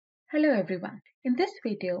Hello everyone. In this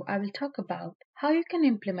video, I will talk about how you can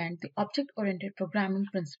implement the object-oriented programming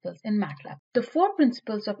principles in MATLAB. The four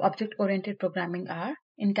principles of object-oriented programming are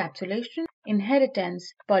encapsulation,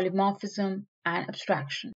 inheritance, polymorphism, and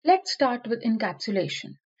abstraction. Let's start with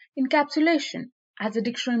encapsulation. Encapsulation, as the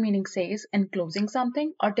dictionary meaning says, enclosing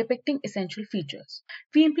something or depicting essential features.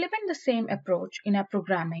 We implement the same approach in our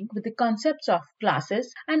programming with the concepts of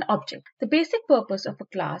classes and objects. The basic purpose of a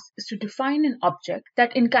class is to define an object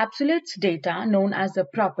that encapsulates data known as a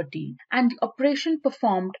property and the operation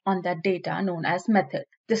performed on that data known as method.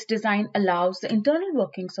 This design allows the internal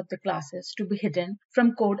workings of the classes to be hidden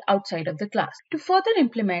from code outside of the class. To further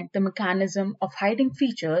implement the mechanism of hiding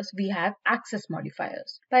features, we have access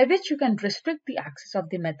modifiers, by which you can restrict the access of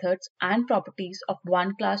the methods and properties of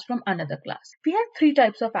one class from another class. We have three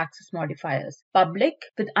types of access modifiers: public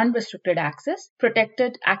with unrestricted access,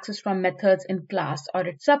 protected access from methods in class or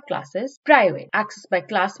its subclasses, private access by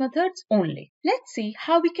class methods only. Let's see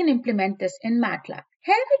how we can implement this in MATLAB.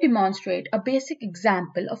 Here we demonstrate a basic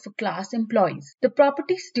example of a class employees. The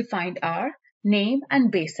properties defined are name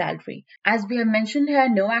and base salary. As we have mentioned here,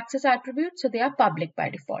 no access attributes, so they are public by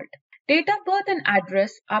default. Date of birth and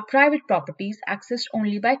address are private properties accessed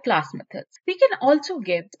only by class methods. We can also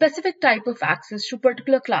give specific type of access to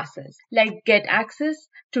particular classes, like get access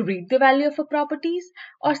to read the value of a properties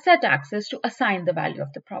or set access to assign the value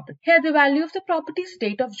of the property. Here the value of the properties,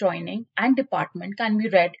 date of joining, and department can be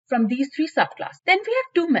read from these three subclasses. Then we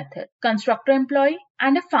have two methods, constructor employee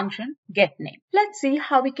and a function getName. Let's see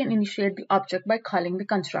how we can initiate the object by calling the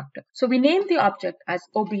constructor. So we name the object as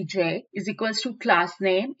obj is equals to class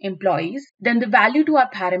name employees, then the value to our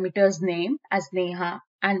parameters name as Neha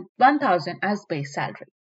and 1000 as base salary.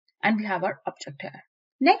 And we have our object here.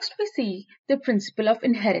 Next, we see the principle of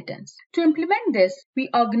inheritance. To implement this, we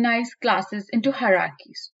organize classes into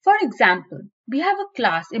hierarchies. For example, we have a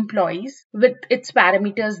class employees with its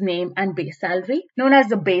parameters name and base salary, known as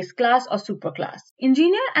the base class or superclass.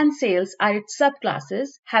 Engineer and sales are its subclasses,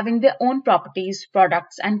 having their own properties,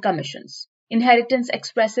 products, and commissions. Inheritance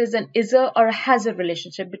expresses an is-a or a has-a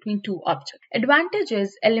relationship between two objects. Advantage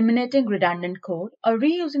is eliminating redundant code or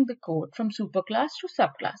reusing the code from superclass to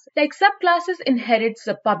subclasses. Like subclasses inherits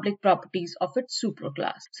the public properties of its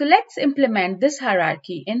superclass. So let's implement this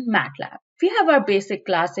hierarchy in MATLAB. We have our basic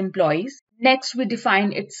class employees. Next, we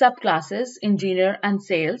define its subclasses, engineer and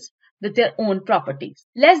sales, with their own properties.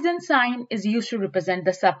 Less than sign is used to represent the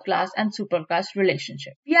subclass and superclass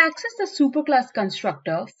relationship. We access the superclass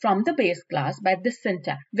constructor from the base class by this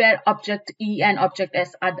syntax, where object E and object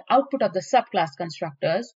S are the output of the subclass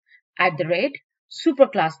constructors, @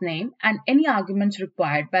 superclass name, and any arguments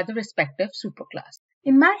required by the respective superclass.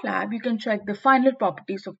 In MATLAB, you can check the final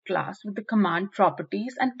properties of class with the command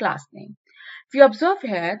properties and class name. We observe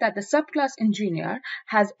here that the subclass engineer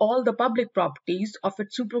has all the public properties of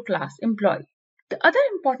its superclass employee. The other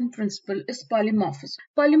important principle is polymorphism.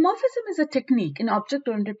 Polymorphism is a technique in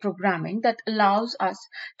object-oriented programming that allows us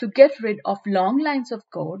to get rid of long lines of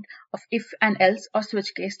code of if and else or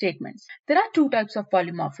switch case statements. There are two types of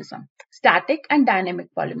polymorphism: static and dynamic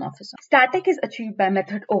polymorphism. Static is achieved by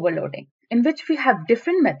method overloading, in which we have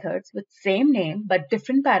different methods with same name but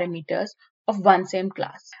different parameters of one same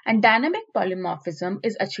class. And dynamic polymorphism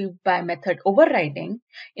is achieved by method overriding,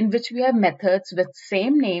 in which we have methods with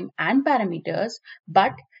same name and parameters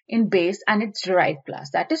but in base and its derived class,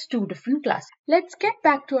 that is two different classes. Let's get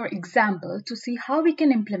back to our example to see how we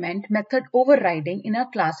can implement method overriding in our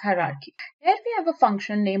class hierarchy. Here we have a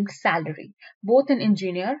function named salary, both in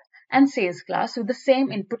engineer and sales class with the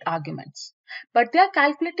same input arguments, but they are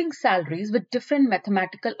calculating salaries with different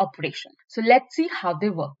mathematical operations. So let's see how they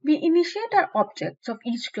work. We initiate our objects of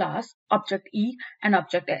each class, object E and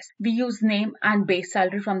object S. We use name and base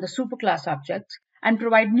salary from the superclass objects and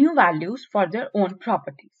provide new values for their own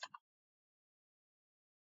properties.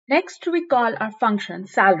 Next, we call our function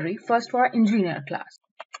salary first for our engineer class.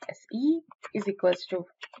 SE is equals to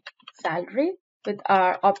salary with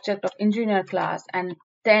our object of engineer class and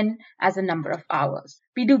 10 as a number of hours.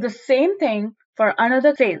 We do the same thing for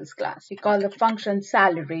another sales class. We call the function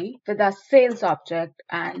salary with our sales object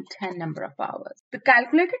and 10 number of hours. The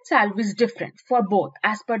calculated salary is different for both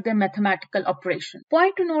as per their mathematical operation.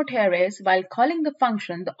 Point to note here is, while calling the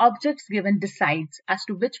function, the objects given decides as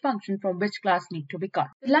to which function from which class need to be called.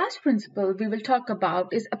 The last principle we will talk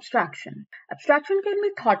about is abstraction. Abstraction can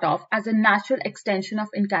be thought of as a natural extension of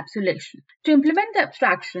encapsulation. To implement the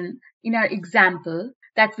abstraction in our example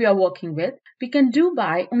that we are working with, we can do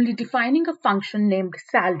by only defining a function named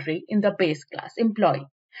salary in the base class employee.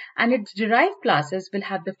 and its derived classes will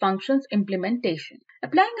have the function's implementation.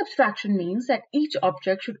 Applying abstraction means that each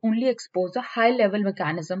object should only expose a high-level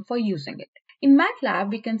mechanism for using it. In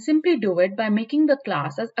MATLAB, we can simply do it by making the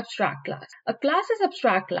class as abstract class. A class is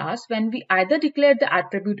abstract class when we either declare the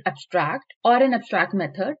attribute abstract or an abstract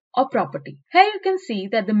method or property. Here you can see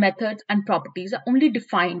that the methods and properties are only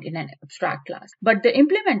defined in an abstract class, but the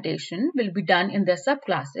implementation will be done in their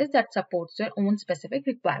subclasses that supports their own specific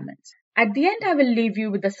requirements. At the end, I will leave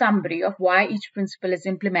you with a summary of why each principle is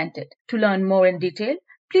implemented. To learn more in detail,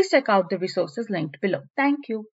 please check out the resources linked below. Thank you.